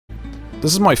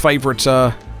This is my favourite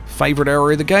favourite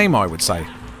area of the game, I would say.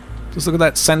 Just look at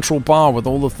that central bar with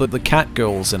all of the cat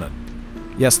girls in it.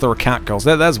 Yes, there are cat girls.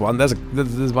 There's one. There's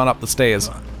one up the stairs.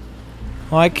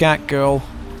 Hi, cat girl.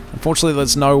 Unfortunately,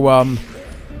 there's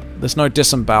no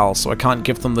disembowel, so I can't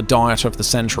give them the diet of the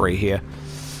century here.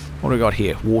 What do we got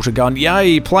here? Water gun.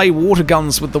 Yay! Play water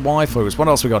guns with the waifus. What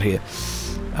else we got here?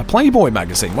 A Playboy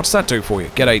magazine. What does that do for you?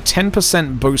 Get a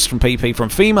 10% boost from PP from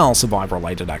female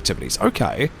survivor-related activities.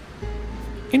 Okay.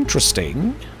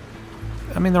 Interesting.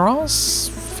 I mean, there are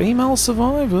female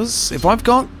survivors. If I've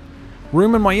got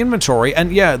room in my inventory,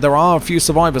 and yeah, there are a few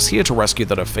survivors here to rescue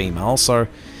that are female, so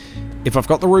if I've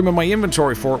got the room in my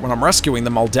inventory for it when I'm rescuing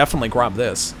them, I'll definitely grab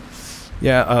this.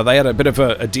 Yeah, they had a bit of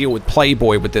a deal with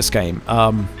Playboy with this game.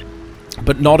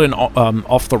 But not in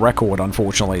off the record,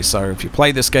 unfortunately. So if you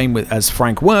play this game as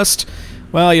Frank Wurst,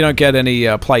 well, you don't get any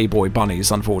Playboy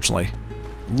bunnies, unfortunately.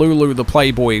 Lulu, the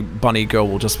Playboy bunny girl,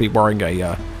 will just be wearing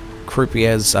a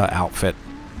croupier's outfit,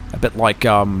 a bit like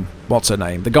what's her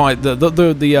name? The guy,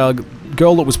 the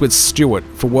girl that was with Stuart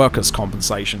for workers'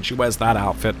 compensation. She wears that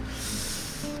outfit.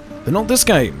 But not this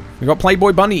game. We got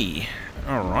Playboy Bunny.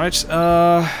 All right.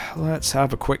 Let's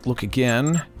have a quick look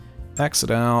again. Exit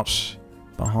out.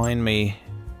 Behind me,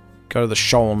 go to the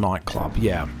Shoal nightclub,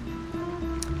 yeah.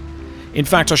 In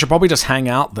fact, I should probably just hang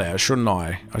out there, shouldn't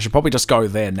I? I should probably just go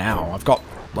there now. I've got,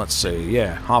 let's see,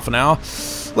 yeah, half an hour.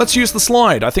 Let's use the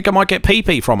slide. I think I might get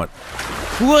PP from it.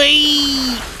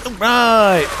 Whee!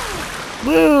 Right.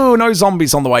 Woo! No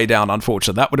zombies on the way down,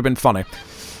 unfortunately. That would have been funny.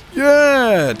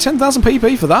 Yeah! 10,000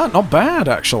 PP for that. Not bad,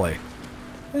 actually.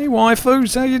 Hey,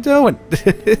 waifus, how you doing?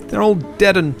 They're all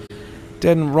dead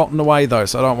and rotten away, though,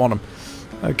 so I don't want them.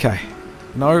 Okay.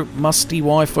 No musty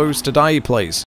waifus today, please.